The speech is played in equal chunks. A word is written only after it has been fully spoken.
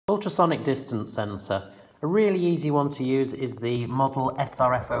ultrasonic distance sensor. A really easy one to use is the model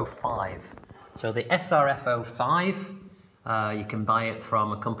SRF05. So the SRF05, you can buy it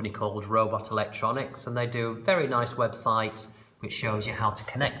from a company called Robot Electronics, and they do a very nice website which shows you how to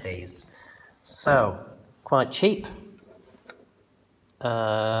connect these. So, quite cheap.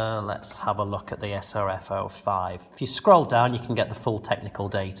 Let's have a look at the SRF05. If you scroll down, you can get the full technical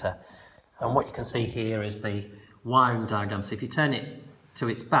data. And what you can see here is the wiring diagram. So if you turn it to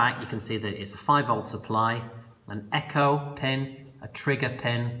its back, you can see that it's a 5-volt supply, an echo pin, a trigger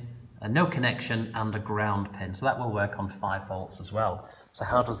pin, a no connection, and a ground pin. So that will work on 5 volts as well. So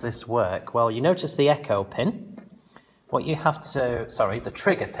how does this work? Well, you notice the echo pin. What you have to, the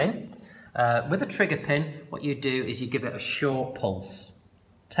trigger pin. With a trigger pin, what you do is you give it a short pulse,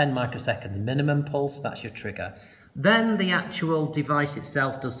 10 microseconds minimum pulse, that's your trigger. Then the actual device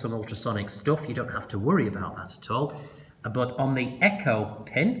itself does some ultrasonic stuff, you don't have to worry about that at all. But on the echo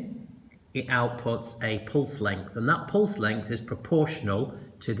pin, it outputs a pulse length, and that pulse length is proportional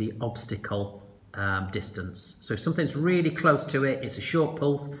to the obstacle distance. So if something's really close to it, it's a short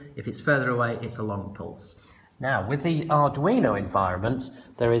pulse. If it's further away, it's a long pulse. Now, with the Arduino environment,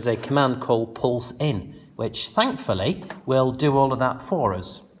 there is a command called pulse in, which thankfully will do all of that for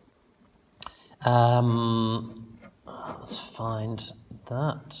us. Let's find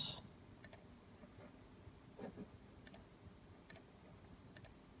that.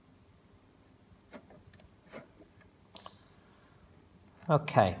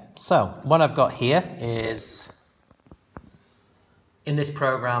 Okay, so what I've got here is, in this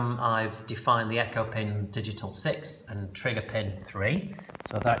program, I've defined the echo pin digital 6 and trigger pin 3.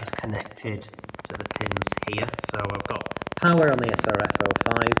 So that is connected to the pins here. So I've got power on the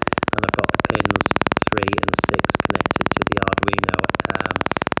SRF05, and I've got the pins 3 and 6 connected to the Arduino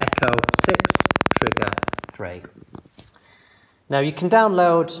echo 6, trigger 3. Now you can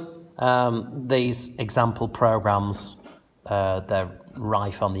download these example programs. They're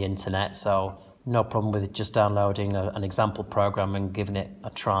rife on the internet, so no problem with just downloading an example program and giving it a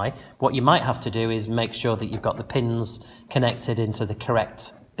try. What you might have to do is make sure that you've got the pins connected into the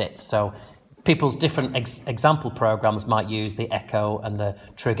correct bits. So people's different example programs might use the echo and the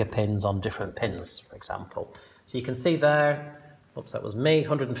trigger pins on different pins, for example. So you can see there, oops, that was me,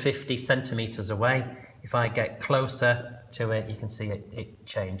 150 centimeters away. If I get closer to it, you can see it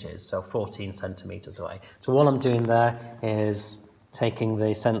changes, so 14 centimeters away. So all I'm doing there is taking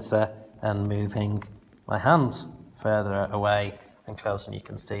the sensor and moving my hand further away and closer, and you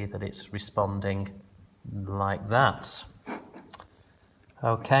can see that it's responding like that.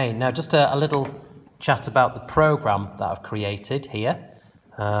 Okay, now just a little chat about the program that I've created here.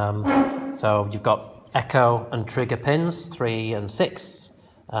 So you've got echo and trigger pins 3 and 6,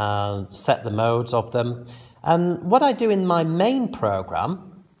 set the modes of them. And what I do in my main program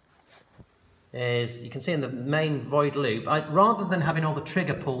is, you can see in the main void loop, rather than having all the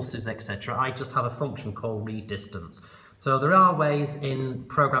trigger pulses, etc., I just have a function called read distance. So there are ways in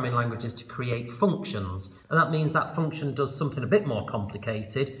programming languages to create functions, and that means that function does something a bit more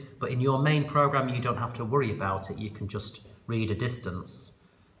complicated, but in your main program you don't have to worry about it, you can just read a distance.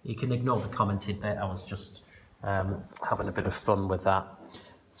 You can ignore the commented bit, I was just having a bit of fun with that.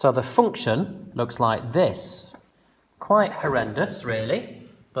 So the function looks like this. Quite horrendous, really.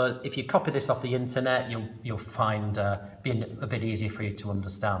 But if you copy this off the internet, you'll find being a bit easier for you to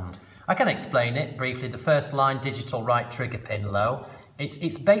understand. I can explain it briefly. The first line, digital right trigger pin low.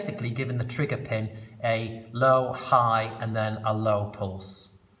 It's basically giving the trigger pin a low, high, and then a low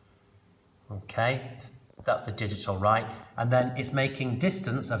pulse. Okay, that's the digital right. And then it's making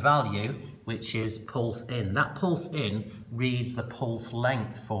distance a value, which is pulse in. That pulse in reads the pulse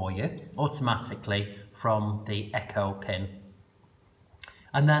length for you automatically from the echo pin.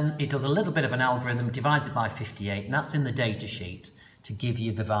 And then it does a little bit of an algorithm, divides it by 58, and that's in the data sheet to give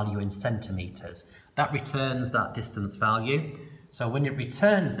you the value in centimeters. That returns that distance value. So when it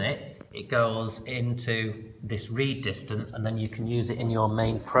returns it, it goes into this read distance, and then you can use it in your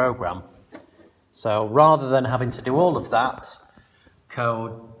main program. So rather than having to do all of that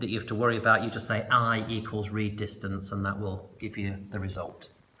code that you have to worry about, you just say I equals read distance, and that will give you the result.